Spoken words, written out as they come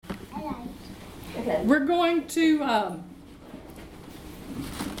We're going to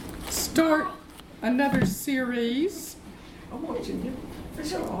start another series.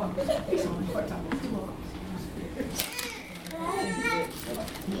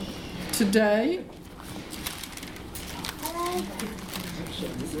 Today.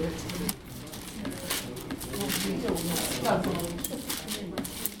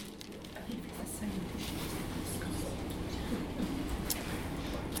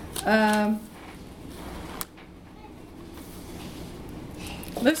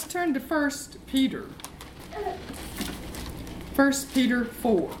 Let's turn to 1 Peter. 1 Peter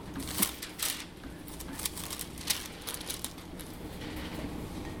 4.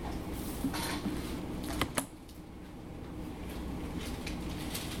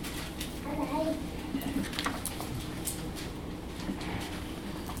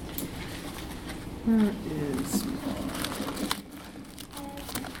 Where is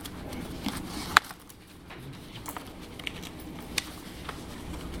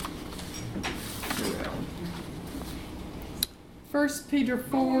First Peter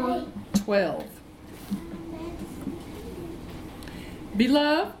 4:12.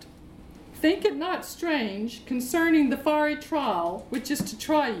 Beloved, think it not strange concerning the fiery trial which is to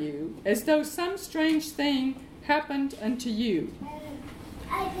try you, as though some strange thing happened unto you.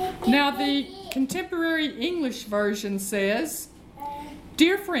 Now the Contemporary English Version says,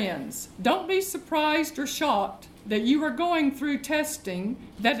 Dear friends, don't be surprised or shocked that you are going through testing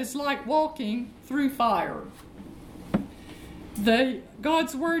that is like walking through fire. The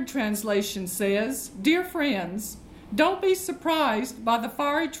God's Word translation says, Dear friends, don't be surprised by the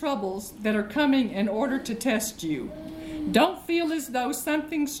fiery troubles that are coming in order to test you. Don't feel as though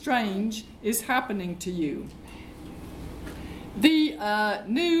something strange is happening to you. The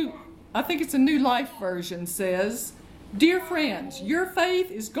I think it's a New Life Version says, Dear friends, your faith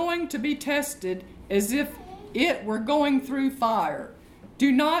is going to be tested as if it were going through fire.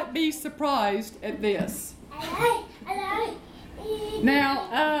 Do not be surprised at this.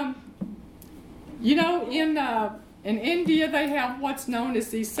 Now, in India they have what's known as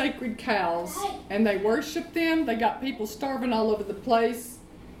these sacred cows, and they worship them. They got people starving all over the place,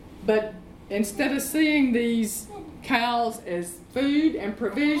 but instead of seeing these cows as food and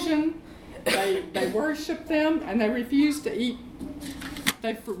provision, they worship them, and they refuse to eat.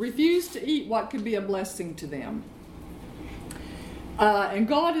 They refuse to eat what could be a blessing to them. And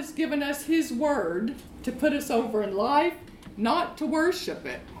God has given us His Word to put us over in life, not to worship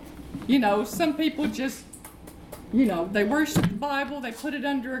it. Some people just, they worship the Bible, they put it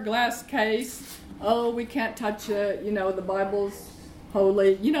under a glass case. Oh, we can't touch it, the Bible's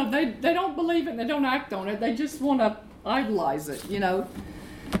holy. They don't believe it and they don't act on it. They just want to idolize it,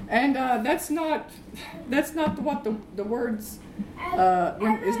 And that's not what the words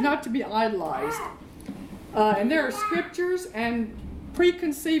is not to be idolized. And there are scriptures and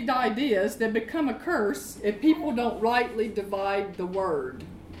preconceived ideas that become a curse if people don't rightly divide the word.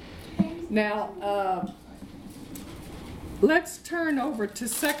 Now, let's turn over to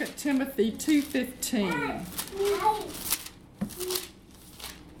 2 Timothy 2:15.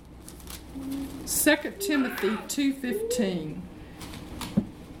 2 Timothy 2:15.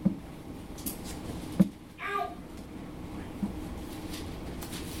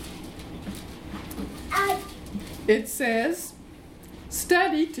 It says,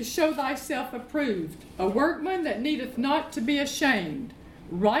 Study to show thyself approved, a workman that needeth not to be ashamed,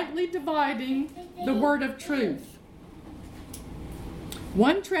 rightly dividing the word of truth.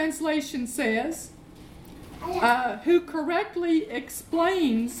 One translation says, who correctly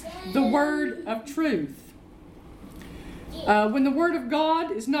explains the word of truth. When the word of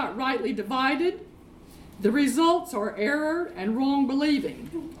God is not rightly divided, the results are error and wrong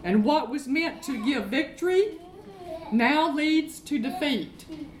believing. And what was meant to give victory now leads to defeat.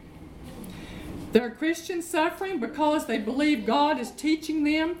 There are Christians suffering because they believe God is teaching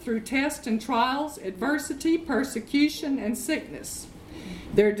them through tests and trials, adversity, persecution, and sickness.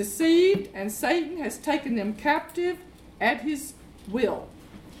 They're deceived, and Satan has taken them captive at his will.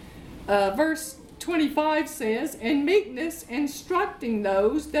 Verse 25 says, In meekness instructing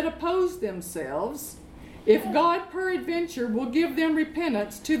those that oppose themselves, if God peradventure will give them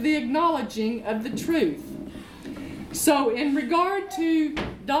repentance to the acknowledging of the truth. So in regard to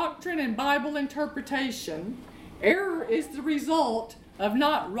doctrine and Bible interpretation, error is the result of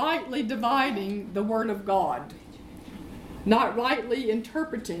not rightly dividing the Word of God, not rightly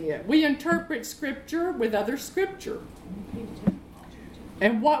interpreting it. We interpret Scripture with other Scripture.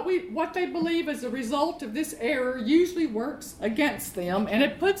 And what they believe as a result of this error usually works against them, and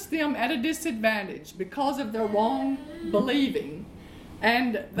it puts them at a disadvantage because of their wrong believing.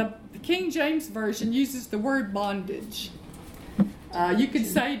 And the King James Version uses the word bondage. You could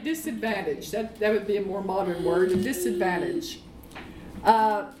say disadvantage. That would be a more modern word, a disadvantage.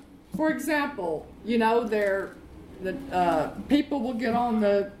 For example, people will get on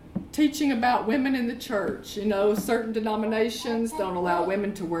the teaching about women in the church. Certain denominations don't allow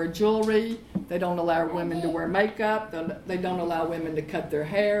women to wear jewelry. They don't allow women to wear makeup. They don't allow women to cut their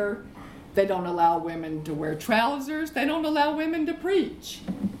hair. They don't allow women to wear trousers. They don't allow women to preach.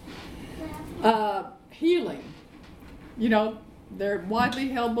 Healing. There are widely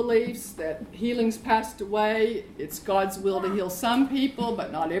held beliefs that healing's passed away. It's God's will to heal some people,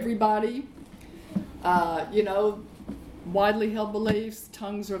 but not everybody. Widely held beliefs,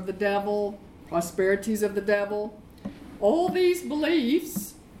 tongues are of the devil, prosperities of the devil. All these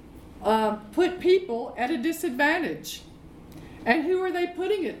beliefs put people at a disadvantage. And who are they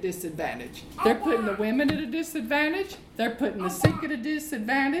putting at disadvantage? They're putting the women at a disadvantage. They're putting the sick at a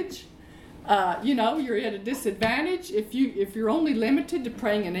disadvantage. You're at a disadvantage if you're only limited to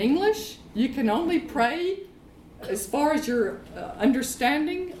praying in English. You can only pray as far as your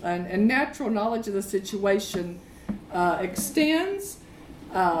understanding and natural knowledge of the situation extends.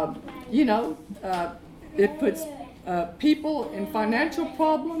 It puts people in financial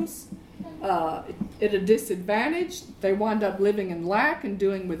problems at a disadvantage. They wind up living in lack and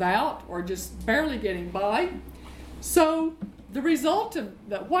doing without, or just barely getting by. So the result of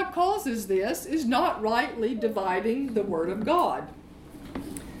that, what causes this, is not rightly dividing the Word of God.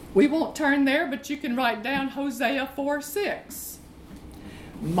 We won't turn there, but you can write down Hosea 4:6.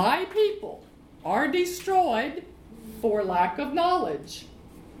 My people are destroyed for lack of knowledge.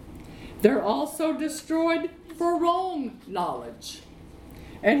 They're also destroyed for wrong knowledge.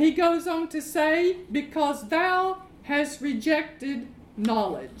 And he goes on to say, because thou hast rejected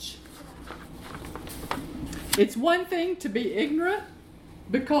knowledge. It's one thing to be ignorant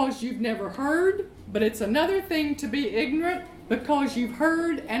because you've never heard, but it's another thing to be ignorant because you've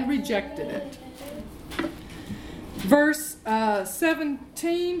heard and rejected it. Verse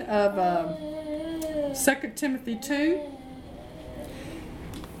 17 of 2 Timothy 2.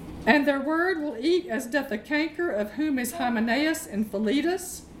 And their word will eat as doth a canker, of whom is Hymenaeus and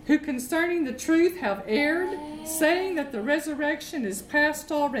Philetus, who concerning the truth have erred, saying that the resurrection is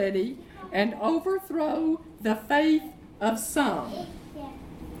past already, and overthrow the faith of some.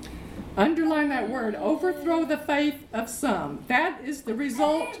 Underline that word, overthrow the faith of some. That is the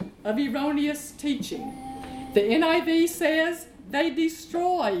result of erroneous teaching. The NIV says they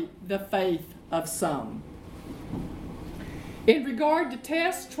destroy the faith of some. In regard to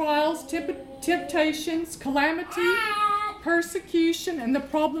tests, trials, temptations, calamity, persecution, and the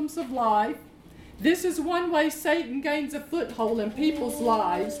problems of life, this is one way Satan gains a foothold in people's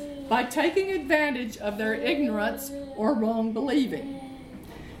lives, by taking advantage of their ignorance or wrong believing.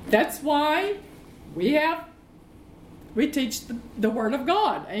 That's why we teach the Word of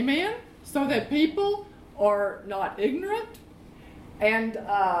God, amen? So that people are not ignorant, and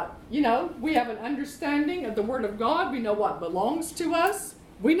we have an understanding of the Word of God. We know what belongs to us.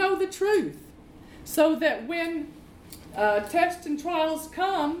 We know the truth, so that when tests and trials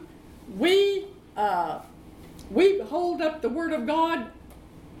come, we hold up the Word of God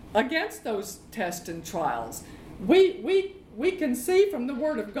against those tests and trials. We can see from the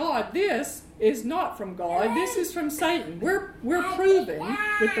Word of God, this is not from God, this is from Satan. We're proving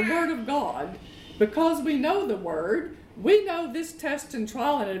with the Word of God, because we know the Word, we know this test and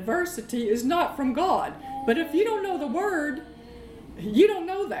trial and adversity is not from God. But if you don't know the Word, you don't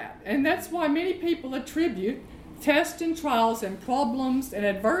know that. And that's why many people attribute tests and trials and problems and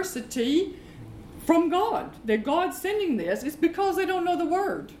adversity from God. That God's sending this is because they don't know the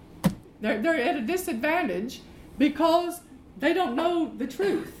Word. They're at a disadvantage because they don't know the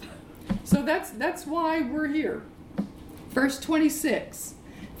truth. So that's why we're here. Verse 26,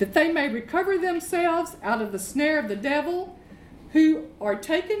 that they may recover themselves out of the snare of the devil, who are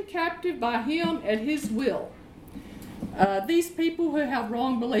taken captive by him at his will. These people who have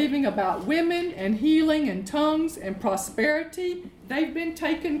wrong believing about women and healing and tongues and prosperity, they've been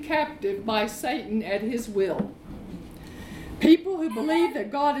taken captive by Satan at his will. People who believe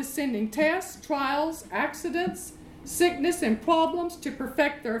that God is sending tests, trials, accidents, sickness, and problems to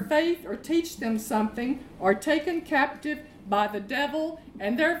perfect their faith or teach them something are taken captive by the devil,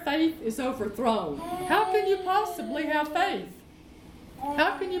 and their faith is overthrown. How can you possibly have faith?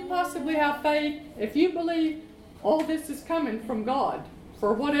 How can you possibly have faith if you believe all this is coming from God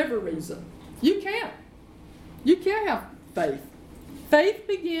for whatever reason? You can't. You can't have faith. Faith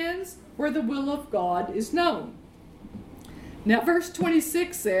begins where the will of God is known. Now, verse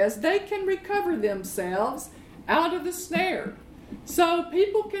 26 says, they can recover themselves out of the snare. So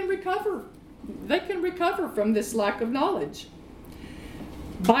people can recover. They can recover from this lack of knowledge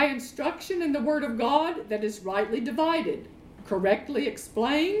by instruction in the Word of God that is rightly divided, correctly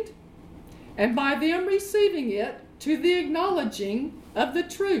explained, and by them receiving it to the acknowledging of the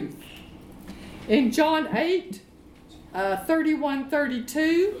truth. In John 8,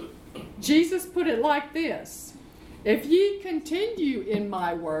 31-32, Jesus put it like this: "If ye continue in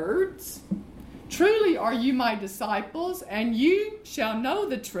my words, truly are you my disciples, and you shall know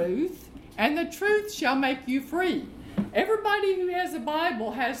the truth, and the truth shall make you free." Everybody who has a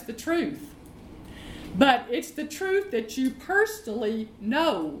Bible has the truth. But it's the truth that you personally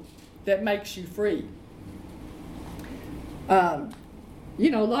know that makes you free. A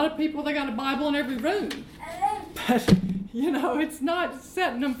lot of people, they got a Bible in every room. But, it's not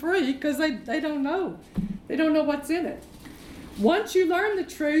setting them free because they don't know. They don't know what's in it. Once you learn the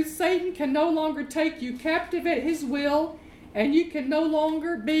truth, Satan can no longer take you captive at his will, and you can no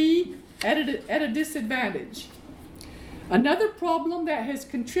longer be at a disadvantage. Another problem that has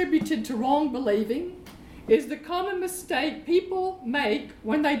contributed to wrong believing is the common mistake people make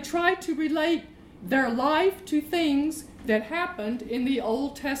when they try to relate their life to things that happened in the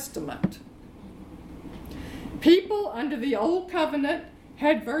Old Testament. People under the Old Covenant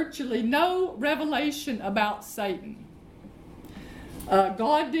had virtually no revelation about Satan.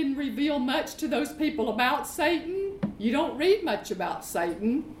 God didn't reveal much to those people about Satan. You don't read much about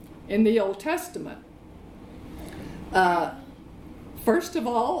Satan in the Old Testament. First of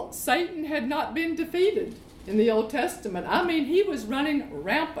all, Satan had not been defeated in the Old Testament. He was running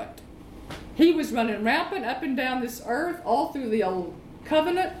rampant. He was running rampant up and down this earth all through the Old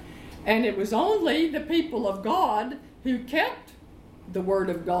Covenant, and it was only the people of God who kept the Word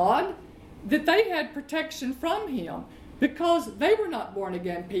of God that they had protection from him, because they were not born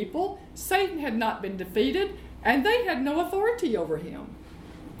again people. Satan had not been defeated, and they had no authority over him.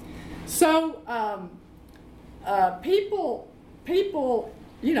 So people,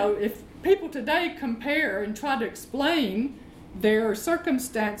 if people today compare and try to explain their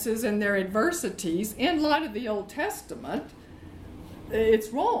circumstances and their adversities in light of the Old Testament, it's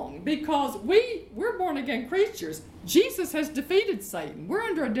wrong, because we're born again creatures. Jesus has defeated Satan. We're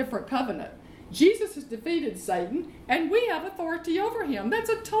under a different covenant. Jesus has defeated Satan, and we have authority over him. That's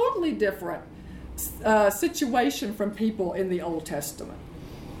a totally different situation from people in the Old Testament.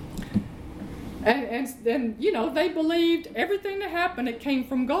 And they believed everything that happened, it came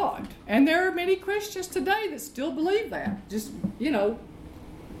from God. And there are many Christians today that still believe that. Just,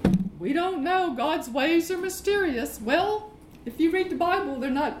 we don't know. God's ways are mysterious. Well, if you read the Bible,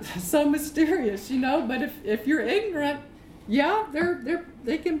 they're not so mysterious, But if you're ignorant, yeah,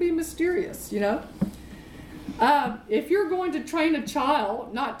 they can be mysterious, If you're going to train a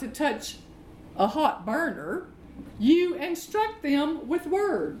child not to touch a hot burner, you instruct them with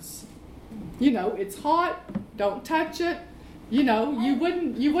words. It's hot, don't touch it. You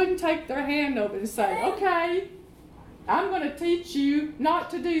wouldn't take their hand over and say, "Okay, I'm going to teach you not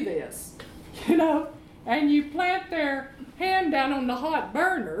to do this." And you plant their hand down on the hot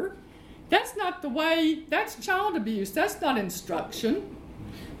burner. That's not the way. That's child abuse. That's not instruction.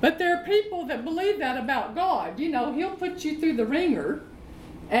 But there are people that believe that about God. He'll put you through the ringer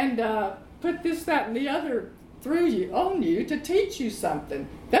and put this, that, and the other on you to teach you something.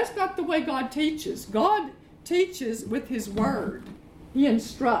 That's not the way God teaches. God teaches with his word. He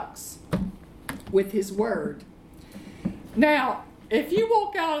instructs with his word. Now, if you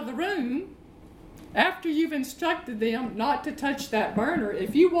walk out of the room after you've instructed them not to touch that burner,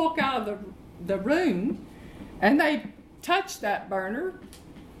 if you walk out of the room and they touch that burner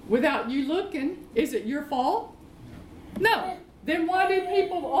without you looking, is it your fault? No. Then why do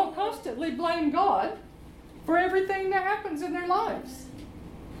people all constantly blame God for everything that happens in their lives?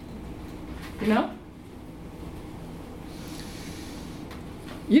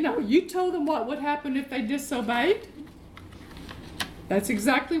 You told them what would happen if they disobeyed. That's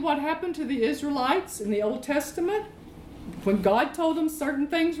exactly what happened to the Israelites in the Old Testament, when God told them certain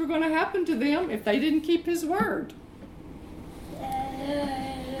things were going to happen to them if they didn't keep his word.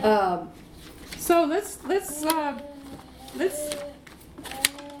 So let's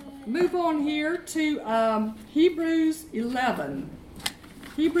move on here to Hebrews 11.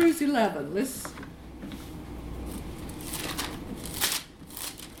 Hebrews 11. Let's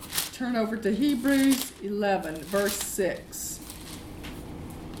turn over to Hebrews 11, verse 6.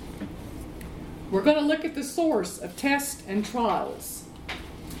 We're going to look at the source of tests and trials.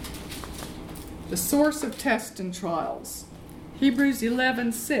 The source of tests and trials. Hebrews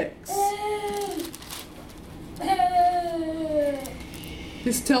 11, 6.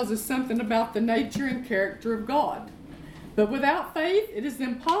 This tells us something about the nature and character of God. But without faith it is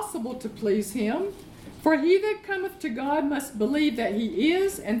impossible to please him. For he that cometh to God must believe that he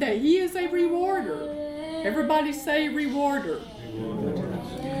is, and that he is a rewarder. Everybody say rewarder.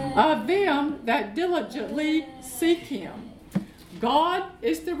 Of them that diligently seek him. God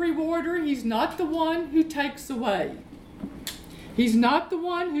is the rewarder. He's not the one who takes away. He's not the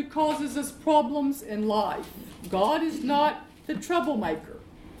one who causes us problems in life. God is not the troublemaker.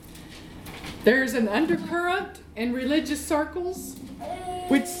 There's an undercurrent in religious circles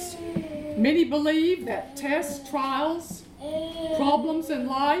which many believe that tests, trials, problems in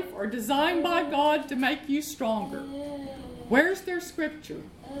life are designed by God to make you stronger. Where's their scripture?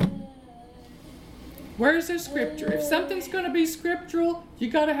 Where's their scripture? If something's going to be scriptural, you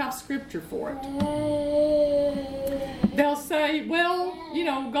got to have scripture for it. They'll say, well, you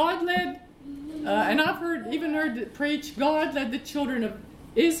know, God led, and I've even heard it preached, God led the children of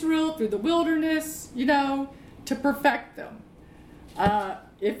Israel through the wilderness, you know, to perfect them.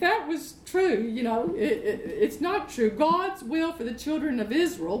 If that was true, you know, it's not true. God's will for the children of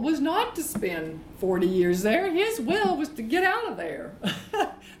Israel was not to spend 40 years there. His will was to get out of there.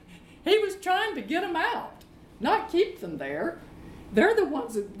 He was trying to get them out, not keep them there. They're the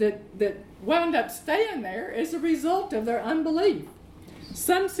ones that wound up staying there as a result of their unbelief.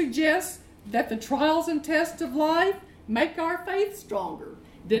 Some suggest that the trials and tests of life make our faith stronger.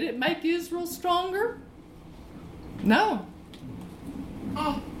 Did it make Israel stronger? No.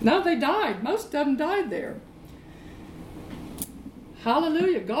 No, they died. Most of them died there.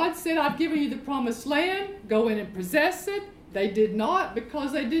 Hallelujah. God said, I've given you the promised land. Go in and possess it. They did not,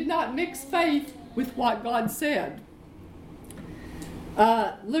 because they did not mix faith with what God said.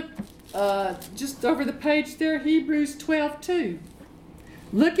 Look just over the page there, Hebrews 12:2.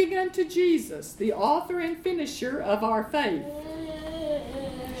 Looking unto Jesus, the author and finisher of our faith.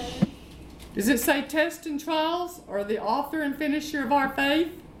 Does it say tests and trials are the author and finisher of our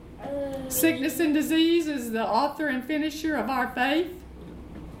faith? Sickness and disease is the author and finisher of our faith?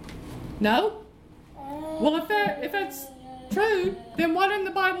 No? Well, if that's true, then why didn't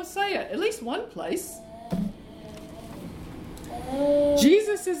the Bible say it? At least one place.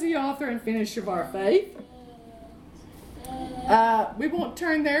 Jesus is the author and finisher of our faith. We won't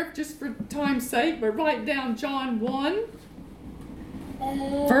turn there just for time's sake, but write down John 1,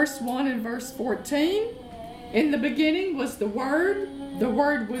 verse 1 and verse 14. In the beginning was the Word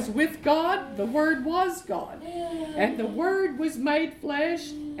was with God, the Word was God, and the Word was made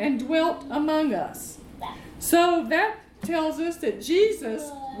flesh and dwelt among us. So that tells us that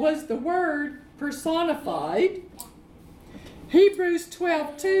Jesus was the Word personified. Hebrews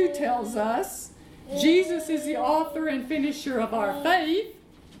 12:2 tells us Jesus is the author and finisher of our faith.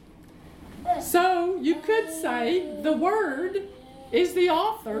 So you could say the Word is the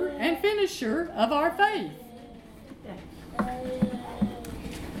author and finisher of our faith.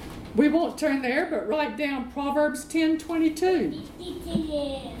 We won't turn there, but write down Proverbs 10:22.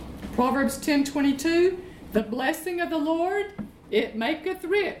 Proverbs 10:22. The blessing of the Lord, it maketh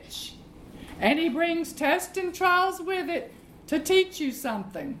rich, and he brings tests and trials with it to teach you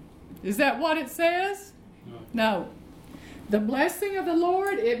something. Is that what it says? No. The blessing of the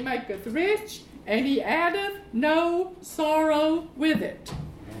Lord, it maketh rich, and he addeth no sorrow with it.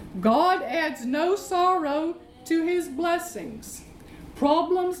 God adds no sorrow to his blessings.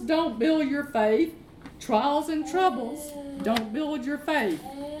 Problems don't build your faith. Trials and troubles don't build your faith.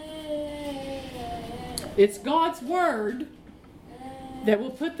 It's God's Word that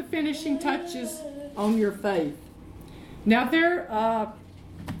will put the finishing touches on your faith. Now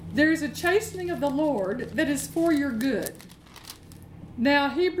there's a chastening of the Lord that is for your good. Now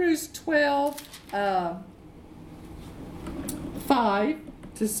Hebrews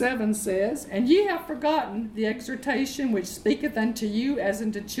 12:5-7 says, And ye have forgotten the exhortation which speaketh unto you as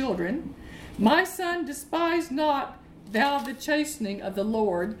unto children. My son, despise not thou the chastening of the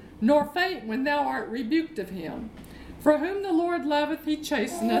Lord, nor faint when thou art rebuked of him. For whom the Lord loveth he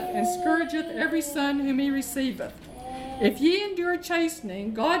chasteneth, and scourgeth every son whom he receiveth. If ye endure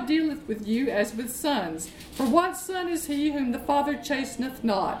chastening, God dealeth with you as with sons. For what son is he whom the Father chasteneth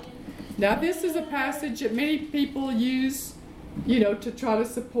not? Now this is a passage that many people use, to try to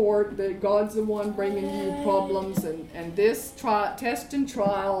support that God's the one bringing you problems, and this test and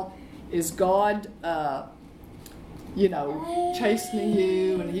trial is God, chastening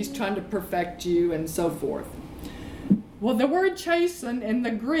you, and he's trying to perfect you, and so forth. Well, the word chasten in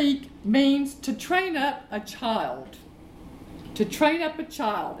the Greek means to train up a child. To train up a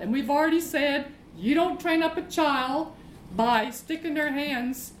child. And we've already said you don't train up a child by sticking their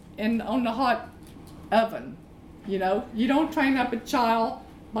hands on the hot oven. You don't train up a child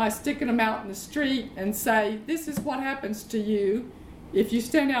by sticking them out in the street and say, this is what happens to you if you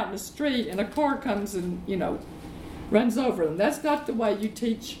stand out in the street and a car comes and, runs over them. That's not the way you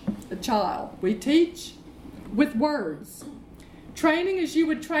teach a child. We teach with words. Training as you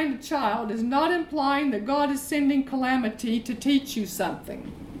would train a child is not implying that God is sending calamity to teach you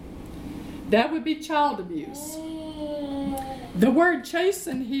something. That would be child abuse. The word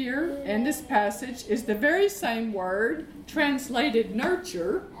chasten here in this passage is the very same word translated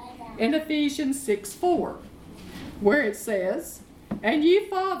nurture in Ephesians 6:4, where it says, "And ye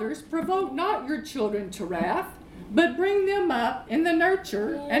fathers, provoke not your children to wrath, but bring them up in the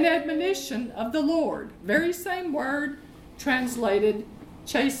nurture and admonition of the Lord." Very same word translated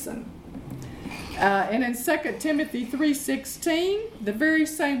chasten. And in 2 Timothy 3:16, the very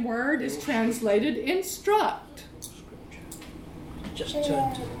same word is translated instruct. Just turn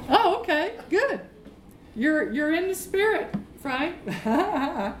to it. Oh, okay, good. You're in the spirit, Frank.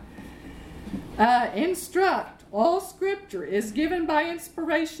 Instruct. All Scripture is given by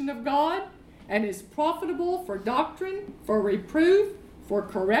inspiration of God and is profitable for doctrine, for reproof, for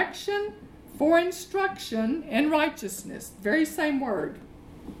correction, for instruction in righteousness. Very same word.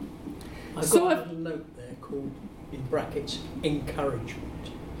 I've got a little note there called, in brackets,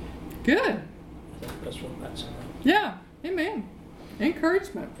 encouragement. Good. I think that's what that's about. Yeah, amen.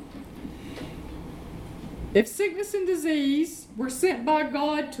 Encouragement. If sickness and disease were sent by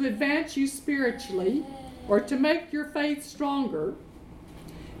God to advance you spiritually or to make your faith stronger,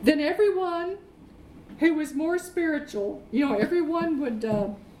 then everyone who was more spiritual, everyone would,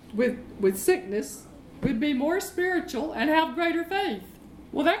 with sickness, would be more spiritual and have greater faith.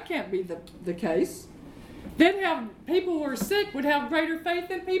 Well, that can't be the case. Then people who are sick would have greater faith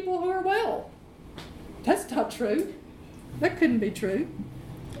than people who are well. That's not true. That couldn't be true.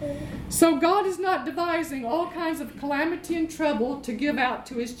 So God is not devising all kinds of calamity and trouble to give out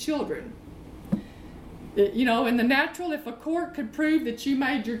to his children. In the natural, if a court could prove that you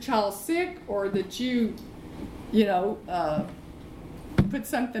made your child sick or that you put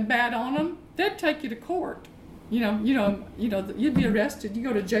something bad on them, they'd take you to court. You'd be arrested. You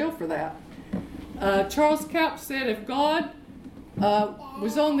go to jail for that. Charles Capps said if God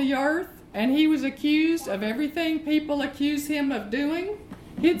was on the earth and he was accused of everything people accuse him of doing,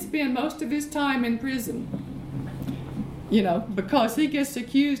 he'd spend most of his time in prison. Because he gets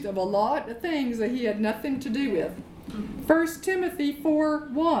accused of a lot of things that he had nothing to do with. 1 Timothy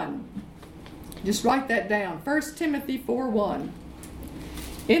 4:1. Just write that down. 1 Timothy 4:1.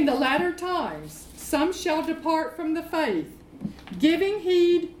 In the latter times, some shall depart from the faith, giving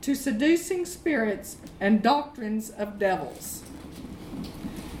heed to seducing spirits and doctrines of devils.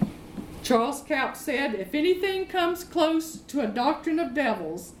 Charles Capps said, if anything comes close to a doctrine of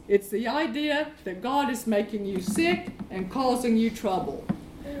devils, it's the idea that God is making you sick and causing you trouble.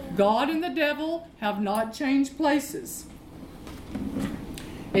 God and the devil have not changed places.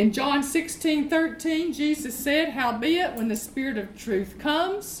 In John 16:13, Jesus said, howbeit, when the Spirit of truth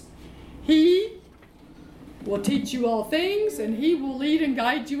comes, he will teach you all things, and he will lead and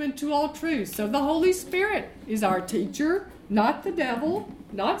guide you into all truth. So the Holy Spirit is our teacher, not the devil,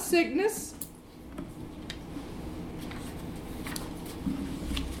 not sickness.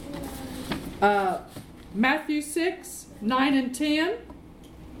 Matthew 6:9 and 10.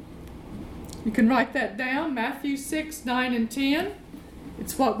 You can write that down. Matthew 6:9 and 10.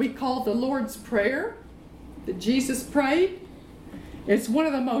 It's what we call the Lord's Prayer that Jesus prayed. It's one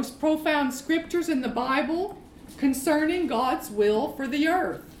of the most profound scriptures in the Bible concerning God's will for the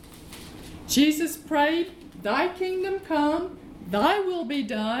earth. Jesus prayed, thy kingdom come, thy will be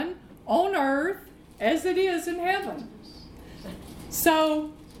done on earth as it is in heaven.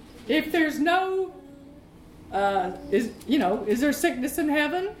 So, if there's no, is there sickness in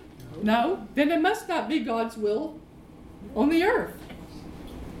heaven? No. Then it must not be God's will on the earth.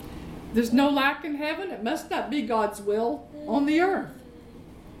 There's no lack in heaven. It must not be God's will on the earth.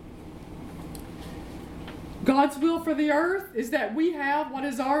 God's will for the earth is that we have what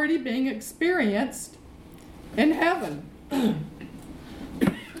is already being experienced in heaven.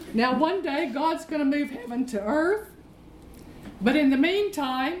 Now, one day, God's going to move heaven to earth. But in the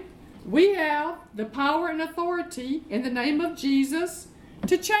meantime, we have the power and authority in the name of Jesus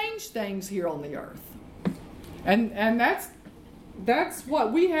to change things here on the earth. And that's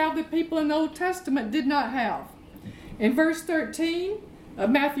what we have that people in the Old Testament did not have. In verse 13 of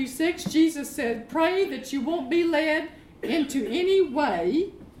Matthew 6, Jesus said, pray that you won't be led into any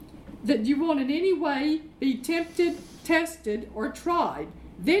way, that you won't in any way be tempted, tested, or tried.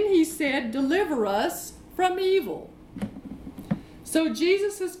 Then he said, deliver us from evil. So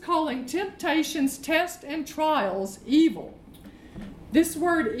Jesus is calling temptations, tests, and trials evil. This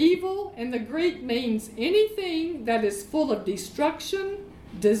word evil in the Greek means anything that is full of destruction,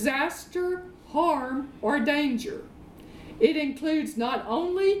 disaster, harm, or danger. It includes not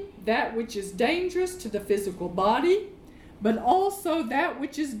only that which is dangerous to the physical body, but also that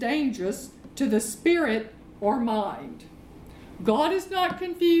which is dangerous to the spirit or mind. God is not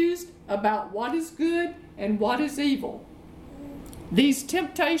confused about what is good and what is evil. These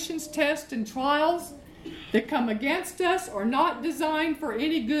temptations, tests, and trials that come against us are not designed for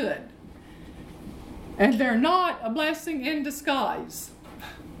any good. And they're not a blessing in disguise.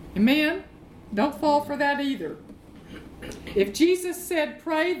 Amen? Don't fall for that either. If Jesus said,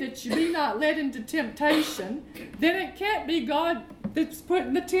 pray that you be not led into temptation, then it can't be God that's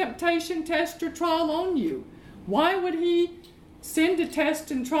putting the temptation, test, or trial on you. Why would he send a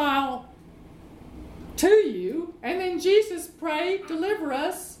test and trial to you, and then Jesus pray, deliver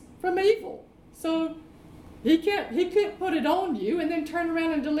us from evil? So he can't put it on you and then turn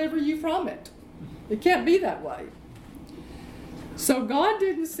around and deliver you from it. It can't be that way. So God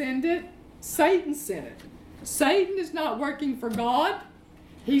didn't send it, Satan sent it. Satan is not working for God.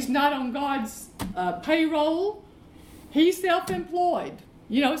 He's not on God's payroll. He's self-employed.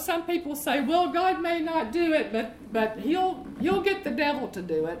 You know, some people say, well, God may not do it, but he'll get the devil to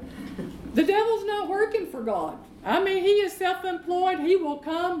do it. The devil's not working for God. I mean, he is self-employed. He will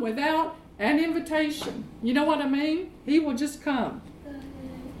come without an invitation. You know what I mean? He will just come.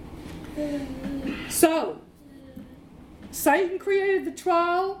 So, Satan created the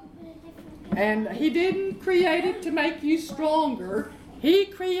trial, and he didn't create it to make you stronger. He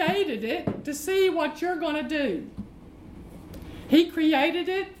created it to see what you're going to do. He created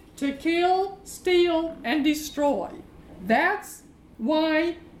it to kill, steal, and destroy. That's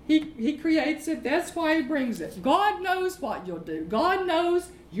why he creates it. That's why he brings it. God knows what you'll do. God knows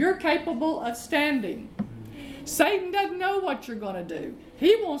you're capable of standing. Satan doesn't know what you're going to do.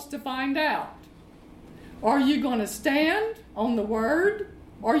 He wants to find out. Are you going to stand on the word?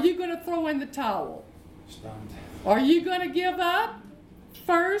 Or are you going to throw in the towel? Stand. Are you going to give up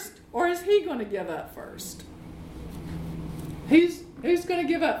first, or is he going to give up first? Who's going to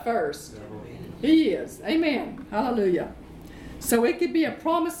give up first? He is. Amen. Hallelujah. So it could be a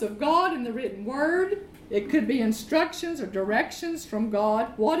promise of God in the written word. It could be instructions or directions from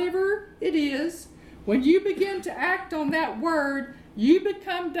God. Whatever it is, when you begin to act on that word, you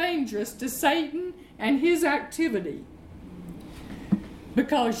become dangerous to Satan and his activity.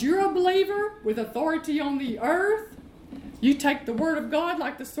 Because you're a believer with authority on the earth, you take the word of God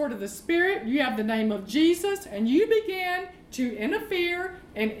like the sword of the Spirit, you have the name of Jesus, and you begin to interfere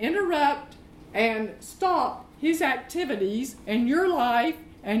and interrupt and stop his activities in your life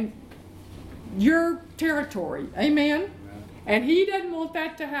and your territory. Amen? And he doesn't want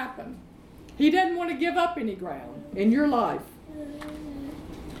that to happen. He doesn't want to give up any ground in your life.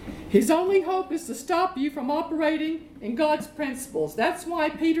 His only hope is to stop you from operating in God's principles. That's why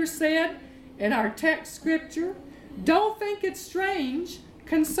Peter said in our text scripture, don't think it's strange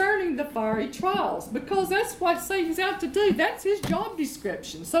concerning the fiery trials, because that's what Satan's out to do. That's his job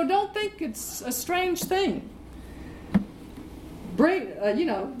description. So don't think it's a strange thing.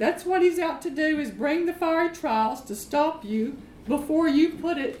 That's what he's out to do, is bring the fiery trials to stop you before you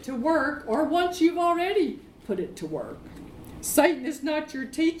put it to work, or once you've already put it to work. Satan is not your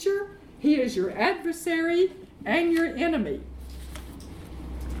teacher. He is your adversary and your enemy.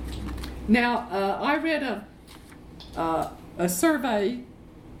 Now, I read a survey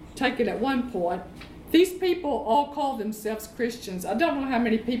taken at one point. These people all call themselves Christians. I don't know how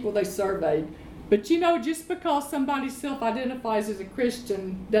many people they surveyed, but just because somebody self-identifies as a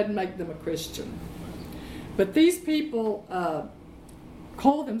Christian doesn't make them a Christian. But these people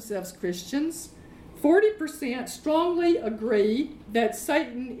call themselves Christians. 40% strongly agree that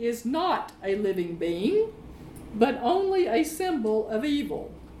Satan is not a living being, but only a symbol of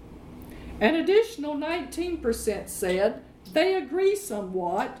evil. An additional 19% said they agree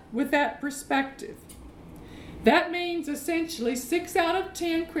somewhat with that perspective. That means essentially 6 out of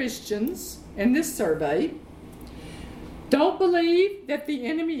 10 Christians in this survey don't believe that the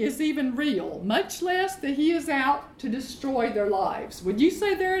enemy is even real, much less that he is out to destroy their lives. Would you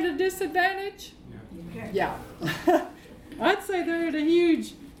say they're at a disadvantage? Yeah. I'd say they're at a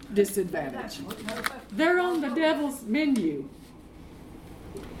huge disadvantage. They're on the devil's menu.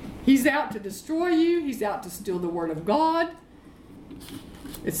 He's out to destroy you. He's out to steal the word of God.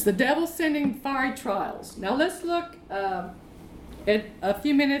 It's the devil sending fiery trials. Now let's look at a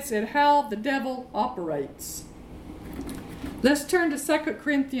few minutes at how the devil operates. Let's turn to 2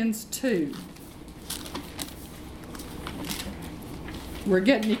 Corinthians 2. We're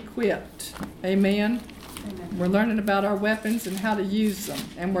getting equipped. Amen. We're learning about our weapons and how to use them.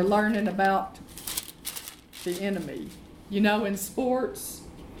 And we're learning about the enemy. You know, in sports,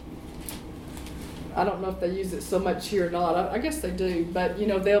 I don't know if they use it so much here or not. I guess they do. But, you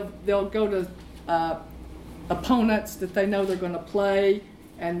know, they'll go to opponents that they know they're going to play,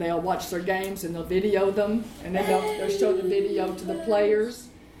 and they'll watch their games and they'll video them. And then they'll show the video to the players.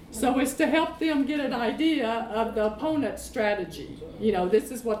 So it's to help them get an idea of the opponent's strategy. You know, this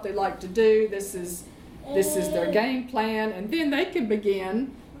is what they like to do. This is their game plan. And then they can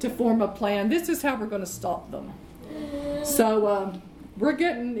begin to form a plan. This is how we're going to stop them. So we're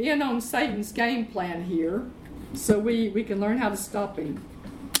getting in on Satan's game plan here, so we can learn how to stop him.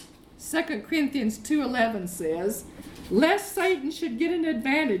 2 Corinthians 2:11 says, "Lest Satan should get an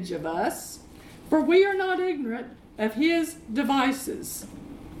advantage of us, for we are not ignorant of his devices."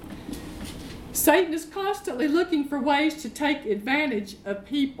 Satan is constantly looking for ways to take advantage of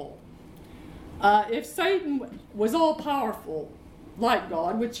people. If Satan was all-powerful like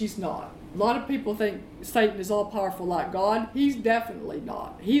God, which he's not. A lot of people think Satan is all-powerful like God. He's definitely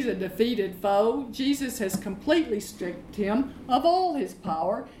not. He's a defeated foe. Jesus has completely stripped him of all his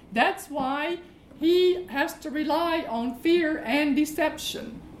power. That's why he has to rely on fear and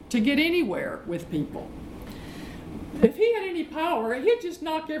deception to get anywhere with people. If he had any power, he'd just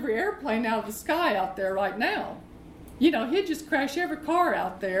knock every airplane out of the sky out there right now. You know, he'd just crash every car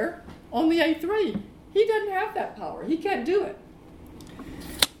out there on the A3. He doesn't have that power. He can't do it.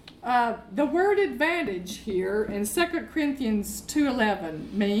 The word advantage here in 2 Corinthians 2:11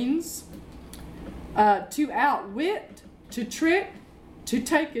 means to outwit, to trick, to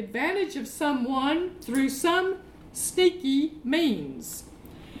take advantage of someone through some sneaky means.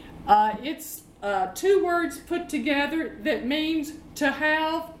 It's two words put together that means to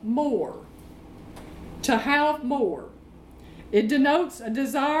have more. To have more. It denotes a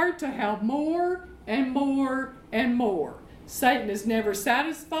desire to have more and more and more. Satan is never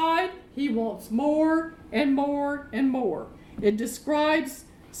satisfied. He wants more and more and more. It describes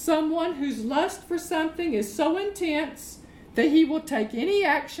someone whose lust for something is so intense that he will take any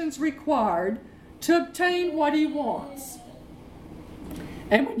actions required to obtain what he wants.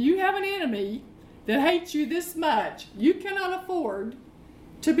 And when you have an enemy that hates you this much, you cannot afford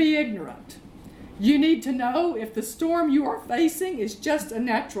to be ignorant. You need to know if the storm you are facing is just a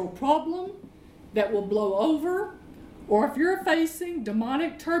natural problem that will blow over, or if you're facing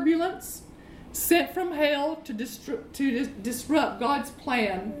demonic turbulence sent from hell to disrupt God's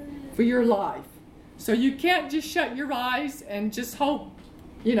plan for your life. So you can't just shut your eyes and just hope,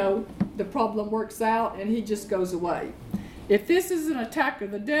 you know, the problem works out and he just goes away. If this is an attack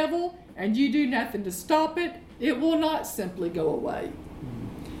of the devil and you do nothing to stop it, it will not simply go away.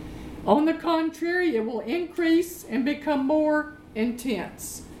 On the contrary, it will increase and become more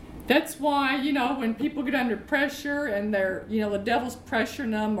intense. That's why, you know, when people get under pressure and they're, you know, the devil's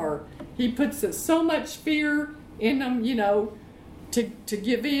pressuring them, or he puts so much fear in them, you know, to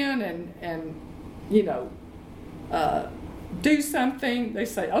give in and you know, do something. They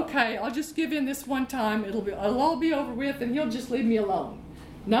say, okay, I'll just give in this one time. It'll all be over with, and he'll just leave me alone.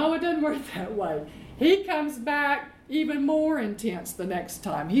 No, it doesn't work that way. He comes back even more intense the next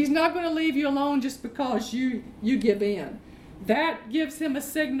time. He's not going to leave you alone just because you give in. That gives him a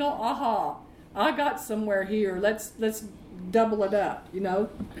signal, aha, I got somewhere here. Let's double it up, you know.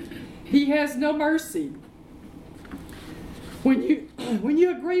 He has no mercy. When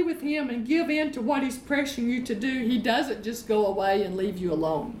you agree with him and give in to what he's pressuring you to do, he doesn't just go away and leave you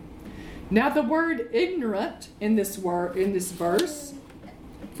alone. Now the word ignorant in this verse,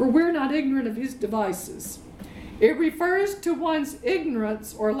 for we're not ignorant of his devices. It refers to one's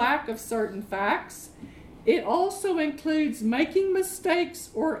ignorance or lack of certain facts. It also includes making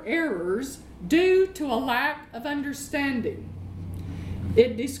mistakes or errors due to a lack of understanding.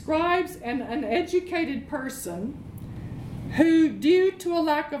 It describes an uneducated person who, due to a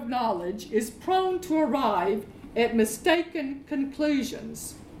lack of knowledge, is prone to arrive at mistaken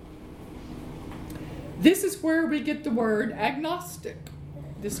conclusions. This is where we get the word agnostic.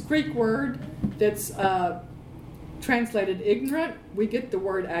 This Greek word that's translated ignorant, we get the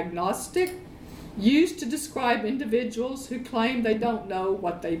word agnostic, used to describe individuals who claim they don't know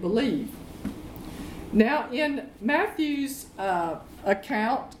what they believe. Now, in Matthew's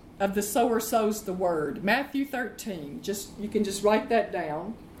account of the sower sows the word, Matthew 13, you can just write that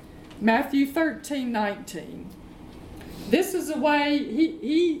down. Matthew 13:19. This is a way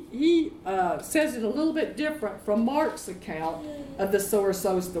he says it a little bit different from Mark's account of the sower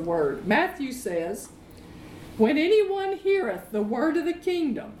sows the word. Matthew says, "When anyone heareth the word of the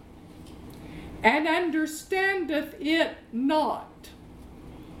kingdom, and understandeth it not,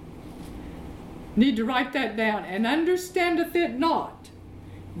 Need to write that down. And understandeth it not.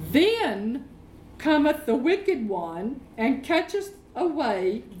 Then cometh the wicked one, and catcheth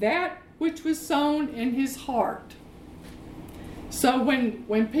away that which was sown in his heart. So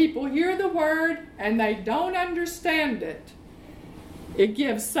when people hear the word and they don't understand it, it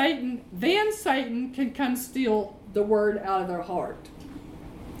gives Satan, then Satan can come steal the word out of their heart.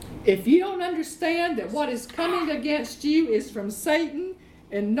 If you don't understand that what is coming against you is from Satan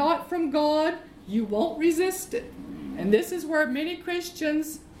and not from God, you won't resist it. And this is where many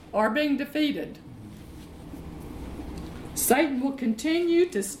Christians are being defeated. Satan will continue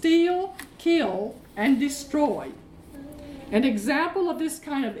to steal, kill, and destroy. An example of this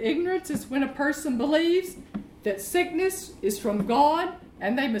kind of ignorance is when a person believes that sickness is from God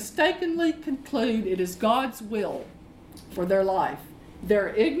and they mistakenly conclude it is God's will for their life.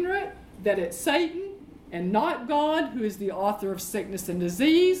 They're ignorant that it's Satan and not God who is the author of sickness and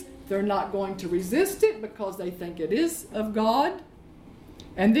disease. They're not going to resist it because they think it is of God.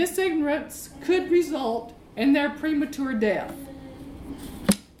 And this ignorance could result in their premature death.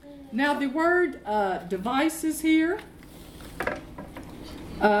 Now the word devices here,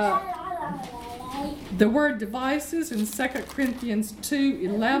 the word devices in 2 Corinthians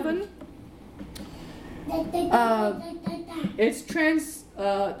 2:11, it's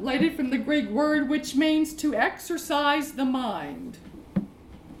translated from the Greek word which means to exercise the mind.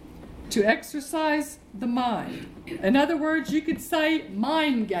 To exercise the mind. In other words, you could say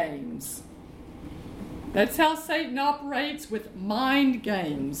mind games. That's how Satan operates, with mind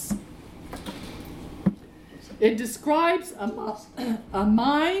games. It describes a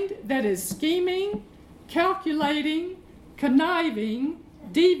mind that is scheming, calculating, conniving,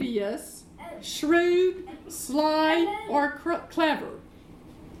 devious, shrewd, sly, or clever.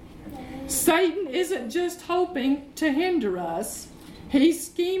 Satan isn't just hoping to hinder us. He's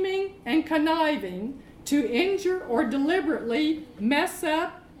scheming and conniving to injure or deliberately mess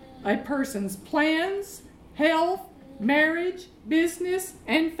up a person's plans, health, marriage, business,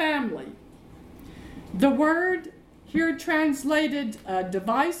 and family. The word here translated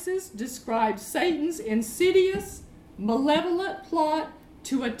devices describes Satan's insidious, malevolent plot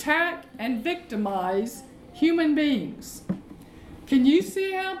to attack and victimize human beings. Can you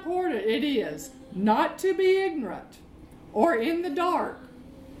see how important it is not to be ignorant or in the dark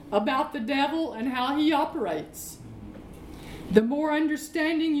about the devil and how he operates? The more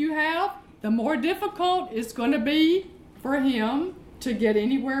understanding you have, the more difficult it's going to be for him to get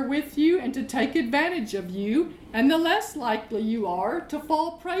anywhere with you and to take advantage of you, and the less likely you are to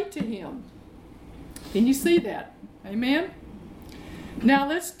fall prey to him. Can you see that? Amen? Now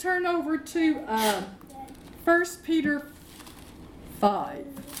let's turn over to 1 Peter 5.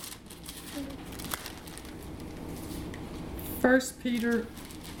 1 Peter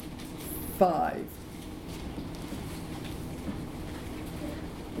 5.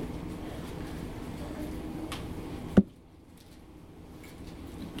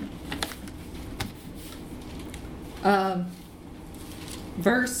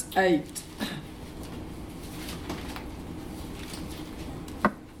 Verse 8.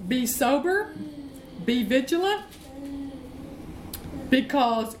 Be sober, be vigilant,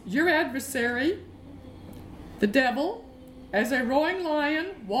 because your adversary, the devil, as a roaring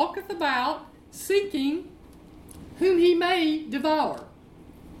lion, walketh about, seeking whom he may devour.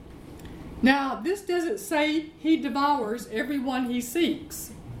 Now, this doesn't say he devours everyone he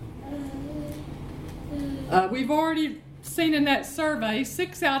seeks. We've already seen in that survey,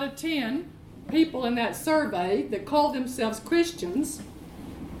 6 out of 10 people in that survey that call themselves Christians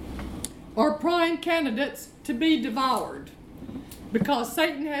are prime candidates to be devoured, because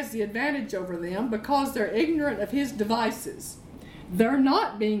Satan has the advantage over them because they're ignorant of his devices. They're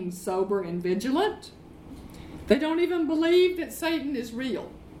not being sober and vigilant. They don't even believe that Satan is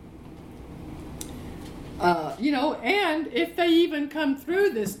real. And if they even come through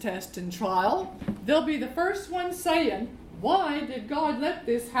this test and trial, they'll be the first ones saying, why did God let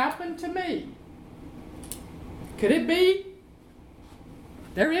this happen to me? Could it be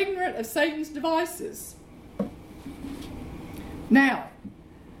they're ignorant of Satan's devices? Now,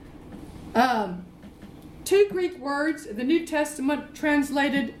 2 Greek words in the New Testament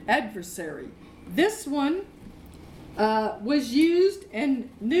translated adversary. This one was used in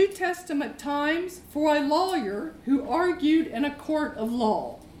New Testament times for a lawyer who argued in a court of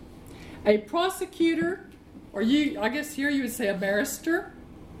law. A prosecutor, or I guess here you would say a barrister,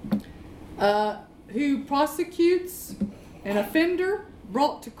 who prosecutes an offender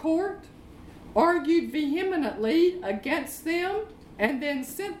brought to court, argued vehemently against them, and then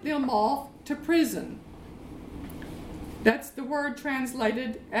sent them off to prison. That's the word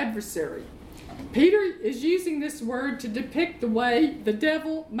translated adversary. Peter is using this word to depict the way the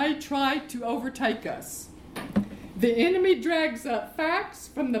devil may try to overtake us. The enemy drags up facts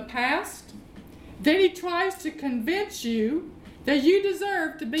from the past. Then he tries to convince you that you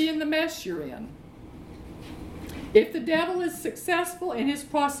deserve to be in the mess you're in. If the devil is successful in his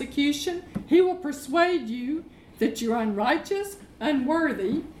prosecution, he will persuade you that you're unrighteous,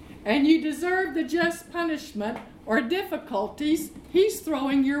 unworthy, and you deserve the just punishment or difficulties he's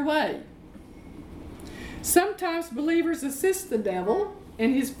throwing your way. Sometimes believers assist the devil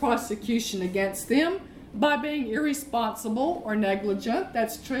in his prosecution against them by being irresponsible or negligent.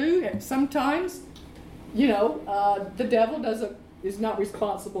 That's true. Sometimes, the devil is not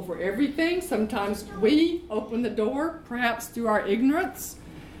responsible for everything. Sometimes we open the door, perhaps through our ignorance.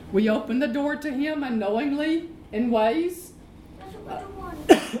 We open the door to him unknowingly in ways,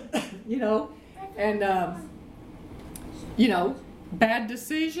 bad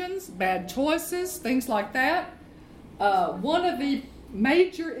decisions, bad choices, things like that. One of the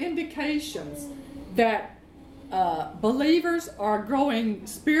major indications that believers are growing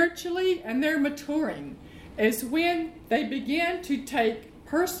spiritually and they're maturing is when they begin to take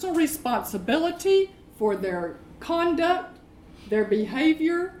personal responsibility for their conduct, their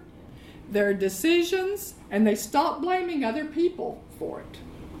behavior, their decisions, and they stop blaming other people for it.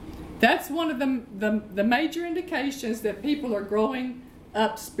 That's one of the major indications that people are growing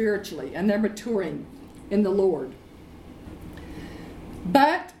up spiritually and they're maturing in the Lord.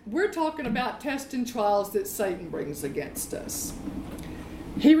 But we're talking about tests and trials that Satan brings against us.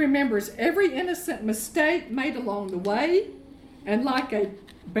 He remembers every innocent mistake made along the way, and like a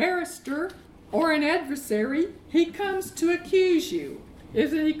barrister or an adversary, he comes to accuse you.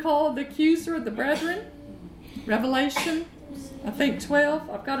 Isn't he called the accuser of the brethren? Revelation, I think 12.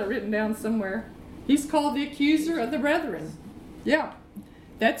 I've got it written down somewhere. He's called the accuser of the brethren. Yeah,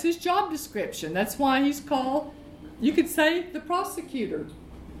 that's his job description. That's why he's called, you could say, the prosecutor.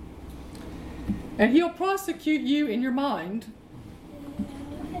 And he'll prosecute you in your mind.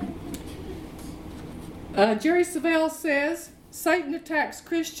 Jerry Savelle says, Satan attacks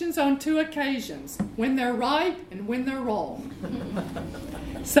Christians on 2 occasions, when they're right and when they're wrong.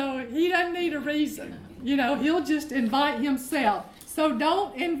 So he doesn't need a reason. He'll just invite himself. So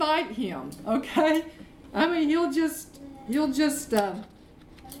don't invite him, okay? I mean, he'll just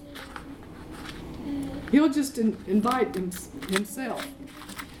invite himself.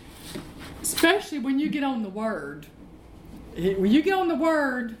 Especially when you get on the Word. When you get on the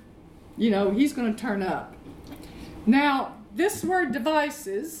Word, he's going to turn up. Now, this word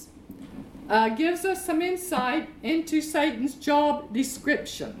devices gives us some insight into Satan's job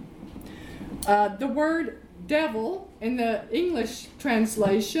description. The word devil in the English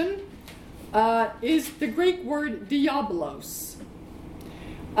translation is the Greek word diabolos.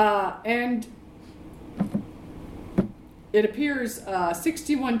 And it appears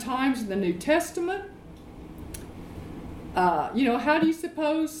 61 times in the New Testament. How do you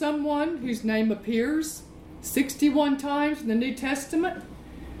suppose someone whose name appears 61 times in the New Testament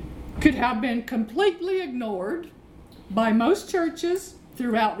could have been completely ignored by most churches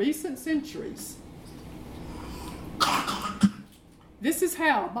throughout recent centuries? This is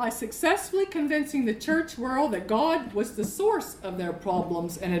how, by successfully convincing the church world that God was the source of their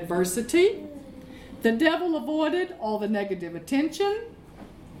problems and adversity, the devil avoided all the negative attention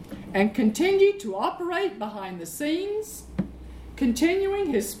and continued to operate behind the scenes,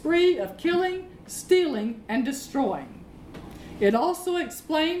 continuing his spree of killing, stealing, and destroying. It also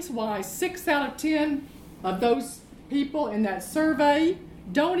explains why 6 out of 10 of those people in that survey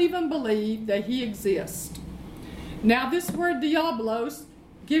don't even believe that he exists. Now, this word diabolos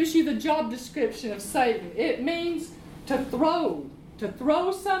gives you the job description of Satan. It means to throw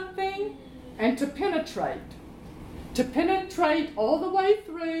something and to penetrate all the way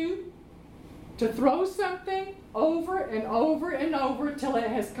through, to throw something over and over and over till it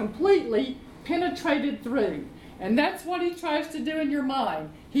has completely penetrated through. And that's what he tries to do in your mind.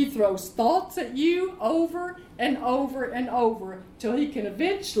 He throws thoughts at you over and over and over till he can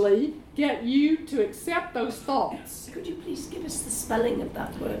eventually get you to accept those thoughts. Could you please give us the spelling of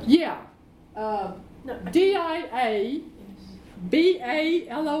that word? Yeah. D-I-A-B-A-L-O-S.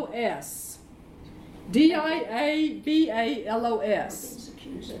 D-I-A-B-A-L-O-S.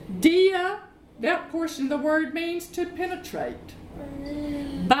 Dia, that portion of the word means to penetrate.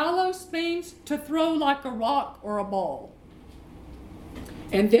 Balos means to throw like a rock or a ball.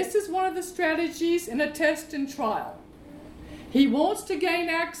 And this is one of the strategies in a test and trial. He wants to gain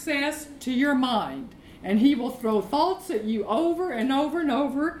access to your mind, and he will throw thoughts at you over and over and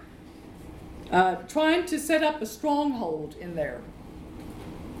over, trying to set up a stronghold in there.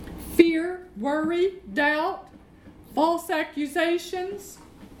 Fear, worry, doubt, false accusations.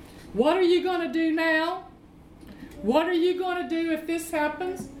 What are you going to do now? What are you going to do if this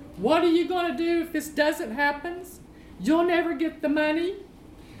happens? What are you going to do if this doesn't happen? You'll never get the money.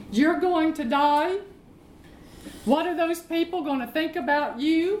 You're going to die. What are those people going to think about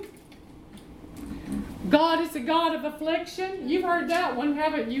you? God is a God of affliction. You've heard that one,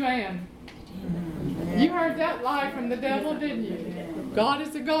 haven't you, Ann? You heard that lie from the devil, didn't you? God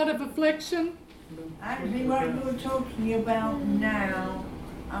is a God of affliction. Actually, what you're talking about now,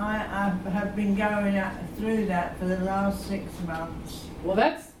 I have been going through that for the last 6 months. Well,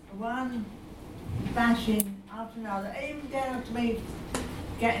 that's... One bashing after another, even down to me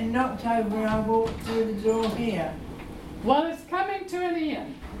getting knocked over when I walked through the door here. Well, it's coming to an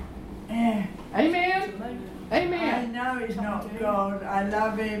end. Yeah. Amen? Amen. I know it's not God. I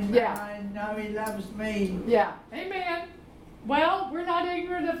love Him. Yeah. I know He loves me. Yeah. Amen. Well, we're not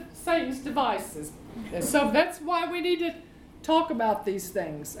ignorant of Satan's devices. So that's why we need to talk about these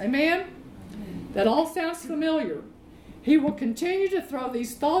things. Amen? That all sounds familiar. He will continue to throw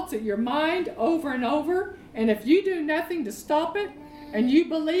these thoughts at your mind over and over, and if you do nothing to stop it, and you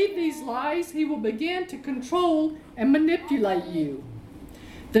believe these lies, he will begin to control and manipulate you.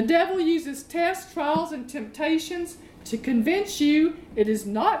 The devil uses tests, trials, and temptations to convince you it is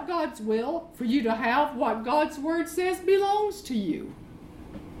not God's will for you to have what God's word says belongs to you.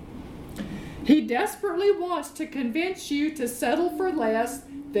 He desperately wants to convince you to settle for less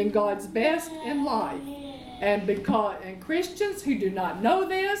than God's best in life. And Christians who do not know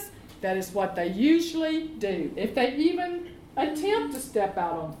this, that is what they usually do. If they even attempt to step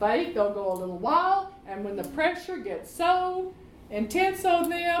out on faith, they'll go a little while, and when the pressure gets so intense on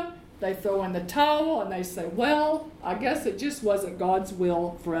them, they throw in the towel and they say, well, I guess it just wasn't God's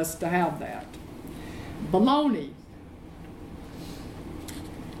will for us to have that. Baloney.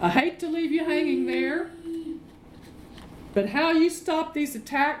 I hate to leave you hanging there, but how you stop these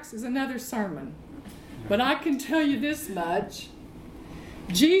attacks is another sermon. But I can tell you this much.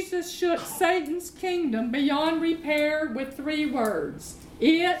 Jesus shook Satan's kingdom beyond repair with 3 words.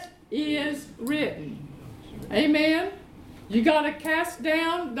 It is written. Amen? You got to cast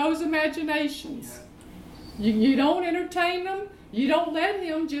down those imaginations. You don't entertain them. You don't let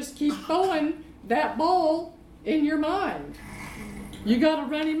him just keep throwing that ball in your mind. You got to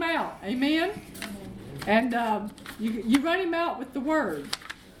run him out. Amen? And you run him out with the word.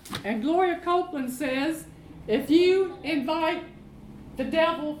 And Gloria Copeland says, if you invite the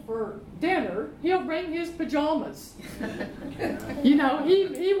devil for dinner, he'll bring his pajamas. You know,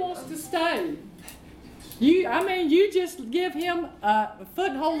 he wants to stay. You just give him a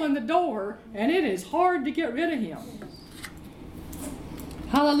foothold in the door, and it is hard to get rid of him.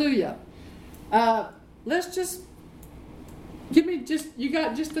 Hallelujah. Let's just, you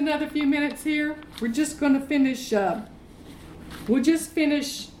got just another few minutes here. We're just going to finish, we'll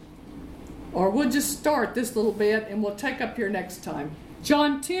just start this little bit, and we'll take up here next time.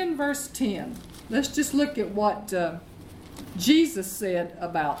 John 10, verse 10. Let's just look at what Jesus said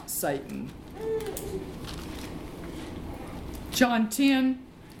about Satan. John 10,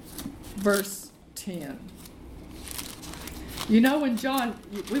 verse 10. You know, in John,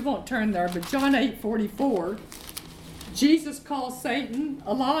 we won't turn there, but John 8:44, Jesus calls Satan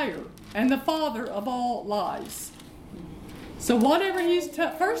a liar and the father of all lies. So whatever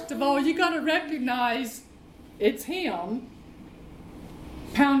first of all, you got to recognize it's him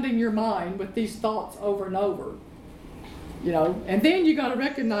pounding your mind with these thoughts over and over. You know, and then you got to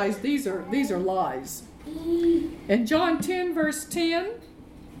recognize these are lies. In John 10, verse 10,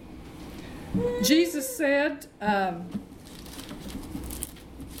 Jesus said, John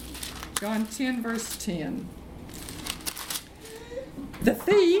 10, verse 10, the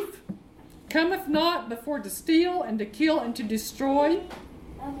thief cometh not before to steal and to kill and to destroy.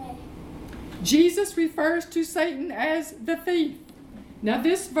 Okay. Jesus refers to Satan as the thief. Now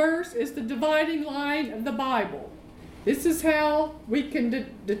this verse is the dividing line of the Bible. This is how we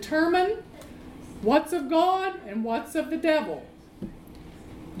can determine what's of God and what's of the devil.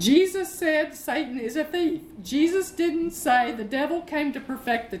 Jesus said Satan is a thief. Jesus didn't say the devil came to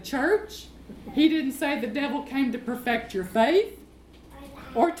perfect the church. He didn't say the devil came to perfect your faith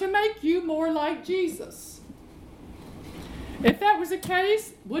or to make you more like Jesus. If that was the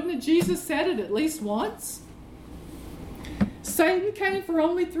case, wouldn't have Jesus said it at least once? Satan came for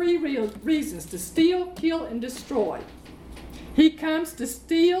only 3 reasons: to steal, kill, and destroy. He comes to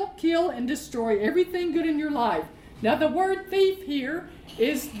steal, kill, and destroy everything good in your life. Now the word thief here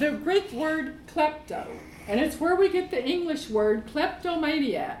is the Greek word klepto, and it's where we get the English word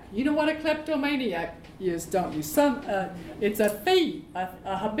kleptomaniac. You know what a kleptomaniac is, don't you? It's a thief,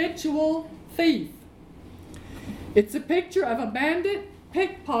 a habitual thief. It's a picture of a bandit,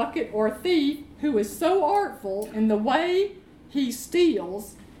 pickpocket, or thief who is so artful in the way he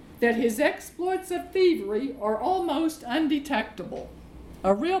steals that his exploits of thievery are almost undetectable.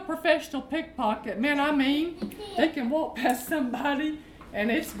 A real professional pickpocket, man, I mean, they can walk past somebody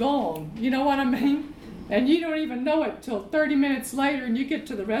and it's gone. You know what I mean? And you don't even know it till 30 minutes later, and you get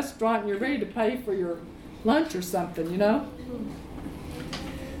to the restaurant and you're ready to pay for your lunch or something, you know?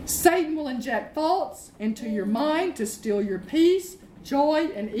 Satan will inject thoughts into your mind to steal your peace, joy,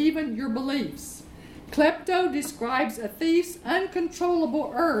 and even your beliefs. Klepto describes a thief's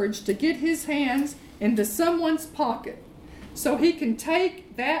uncontrollable urge to get his hands into someone's pocket so he can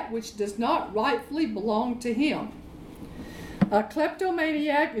take that which does not rightfully belong to him. A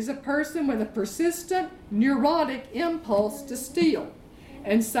kleptomaniac is a person with a persistent, neurotic impulse to steal,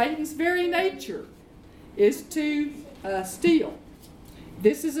 and Satan's very nature is to steal.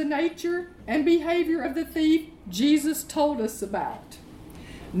 This is a nature and behavior of the thief Jesus told us about.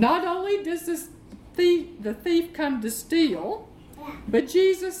 Not only does the thief come to steal, but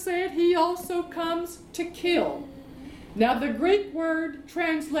Jesus said he also comes to kill. Now, the Greek word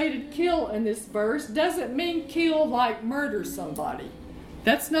translated kill in this verse doesn't mean kill like murder somebody.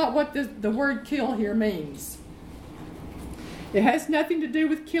 That's not what the word kill here means. It has nothing to do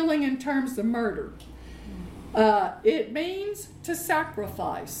with killing in terms of murder. It means to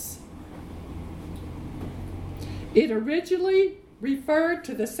sacrifice. It originally referred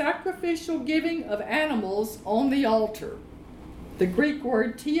to the sacrificial giving of animals on the altar. The Greek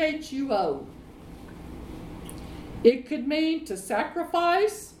word thuo. It could mean to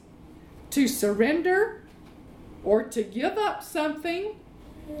sacrifice, to surrender, or to give up something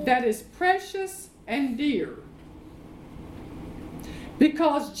that is precious and dear.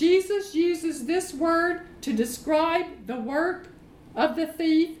 Because Jesus uses this word to describe the work of the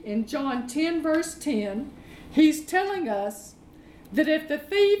thief in John 10, verse 10, he's telling us that if the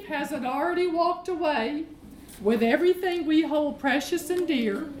thief hasn't already walked away with everything we hold precious and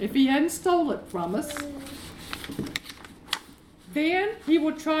dear, if he hadn't stolen it from us, then he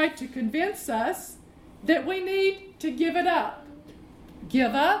will try to convince us that we need to give it up.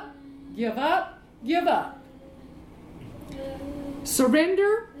 Give up, give up, give up.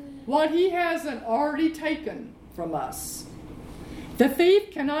 Surrender what he hasn't already taken from us. The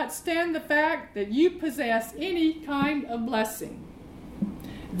thief cannot stand the fact that you possess any kind of blessing.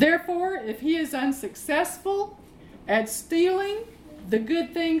 Therefore, if he is unsuccessful at stealing the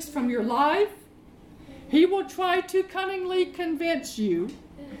good things from your life, he will try to cunningly convince you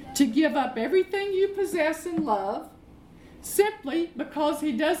to give up everything you possess and love simply because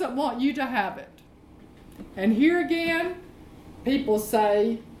he doesn't want you to have it. And here again, people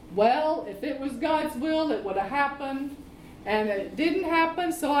say, well, if it was God's will, it would have happened. And it didn't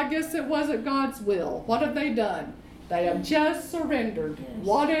happen, so I guess it wasn't God's will. What have they done? They have just surrendered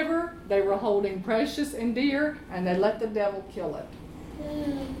whatever they were holding precious and dear, and they let the devil kill it.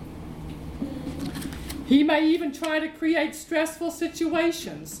 He may even try to create stressful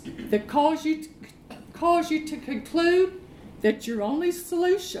situations that cause you to conclude that your only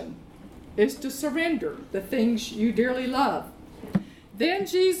solution is to surrender the things you dearly love. Then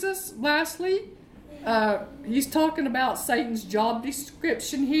Jesus, lastly, he's talking about Satan's job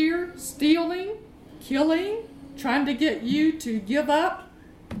description here: stealing, killing, trying to get you to give up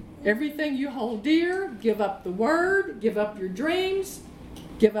everything you hold dear, give up the word, give up your dreams,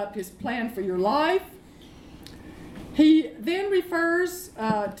 give up his plan for your life. He then refers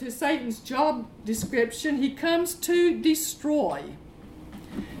to Satan's job description. He comes to destroy.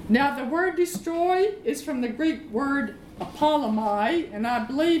 Now, the word destroy is from the Greek word apollomai, and I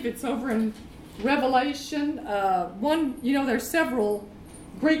believe it's over in Revelation 1. You know, there's several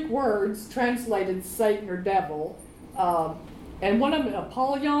Greek words translated Satan or devil, and one of them,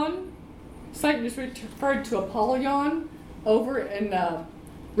 Apollyon. Satan is referred to Apollyon over in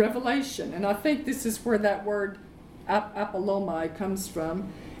Revelation, and I think this is where that word apollomai comes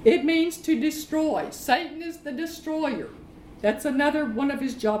from. It means to destroy. Satan is the destroyer. That's another one of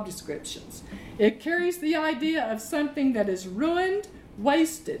his job descriptions. It carries the idea of something that is ruined,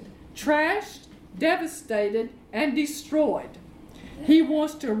 wasted, trashed, devastated, and destroyed. He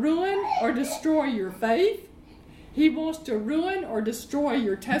wants to ruin or destroy your faith. He wants to ruin or destroy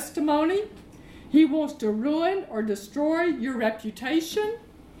your testimony. He wants to ruin or destroy your reputation.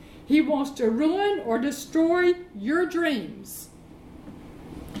 He wants to ruin or destroy your dreams.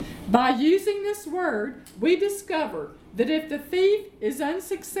 By using this word, we discover that if the thief is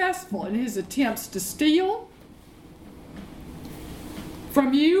unsuccessful in his attempts to steal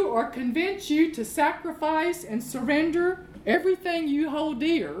from you or convince you to sacrifice and surrender everything you hold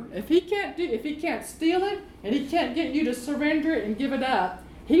dear, if he can't steal it and he can't get you to surrender it and give it up,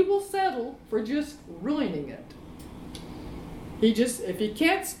 he will settle for just ruining it. If he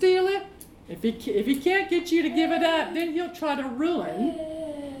can't steal it, if he can't get you to give it up, then he'll try to ruin.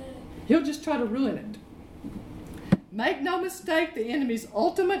 He'll just try to ruin it. Make no mistake, the enemy's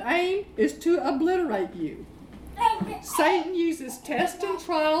ultimate aim is to obliterate you. Satan uses tests and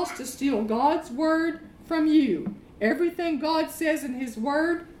trials to steal God's word from you. Everything God says in his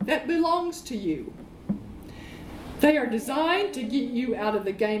word, that belongs to you. They are designed to get you out of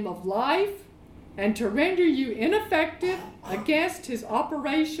the game of life and to render you ineffective against his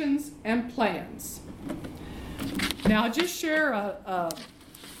operations and plans. Now, I'll just share a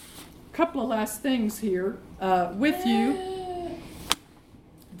couple of last things here with you.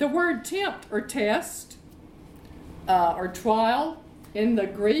 The word tempt or test or trial in the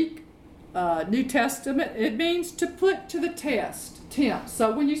Greek New Testament, it means to put to the test, tempt.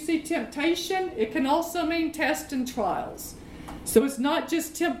 So when you see temptation, it can also mean test and trials. So it's not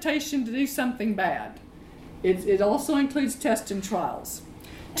just temptation to do something bad. It also includes test and trials.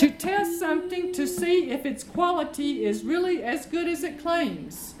 To test something to see if its quality is really as good as it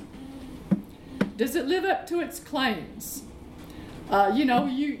claims. Does it live up to its claims?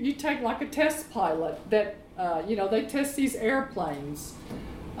 You take like a test pilot that, they test these airplanes.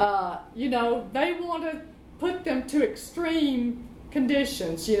 They want to put them to extreme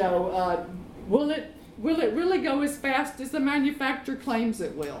conditions. Will it really go as fast as the manufacturer claims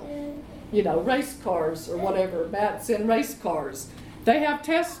it will? Race cars or whatever, Matt's in race cars. They have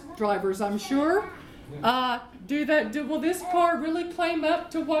test drivers, I'm sure. Will this car really climb up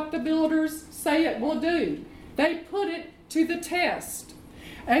to what the builders say it will do? They put it to the test.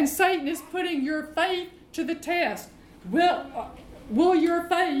 And Satan is putting your faith to the test. Will your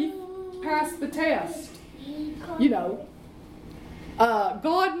faith pass the test?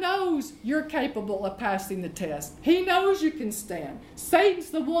 God knows you're capable of passing the test. He knows you can stand.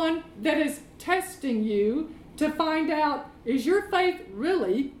 Satan's the one that is testing you to find out, is your faith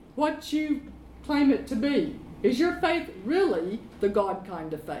really what you claim it to be? Is your faith really the God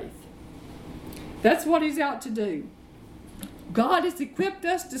kind of faith? That's what he's out to do. God has equipped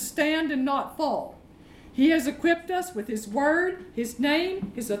us to stand and not fall. He has equipped us with his word, his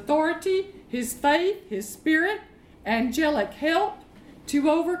name, his authority, his faith, his spirit, angelic help to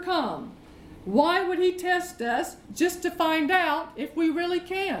overcome. Why would he test us just to find out if we really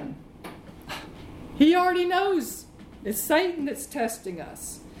can? He already knows. It's Satan that's testing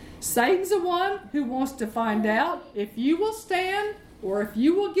us. Satan's the one who wants to find out if you will stand or if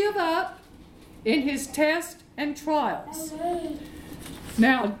you will give up in his tests and trials.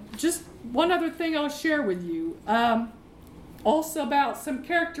 Now, just one other thing I'll share with you. Also about some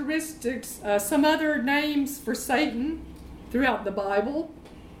characteristics, some other names for Satan throughout the Bible.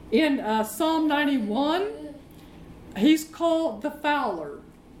 In Psalm 91, he's called the fowler.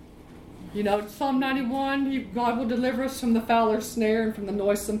 Psalm 91, God will deliver us from the fowler's snare and from the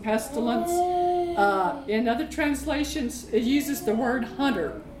noisome pestilence. In other translations, it uses the word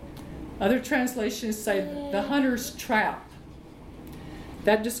hunter. Other translations say the hunter's trap.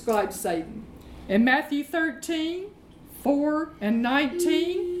 That describes Satan. In Matthew 13, 4 and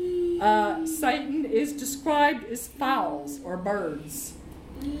 19, Satan is described as fowls or birds.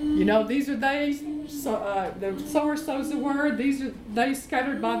 These are they, the sower sows the word. These are they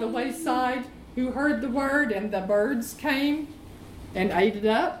scattered by the wayside who heard the word, and the birds came and ate it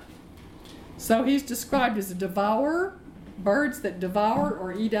up. So he's described as a devourer, birds that devour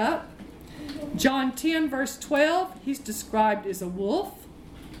or eat up. John 10, verse 12, he's described as a wolf.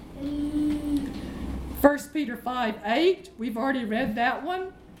 1 Peter 5, 8, we've already read that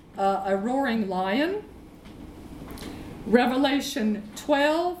one, a roaring lion. Revelation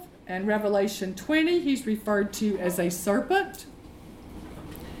 12 and Revelation 20, he's referred to as a serpent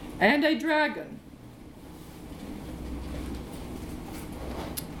and a dragon.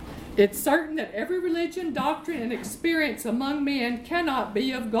 It's certain that every religion, doctrine, and experience among men cannot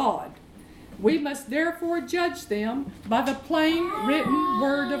be of God. We must therefore judge them by the plain written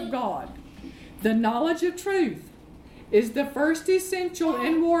word of God. The knowledge of truth is the first essential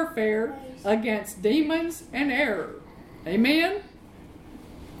in warfare against demons and error. Amen?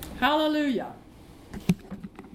 Hallelujah.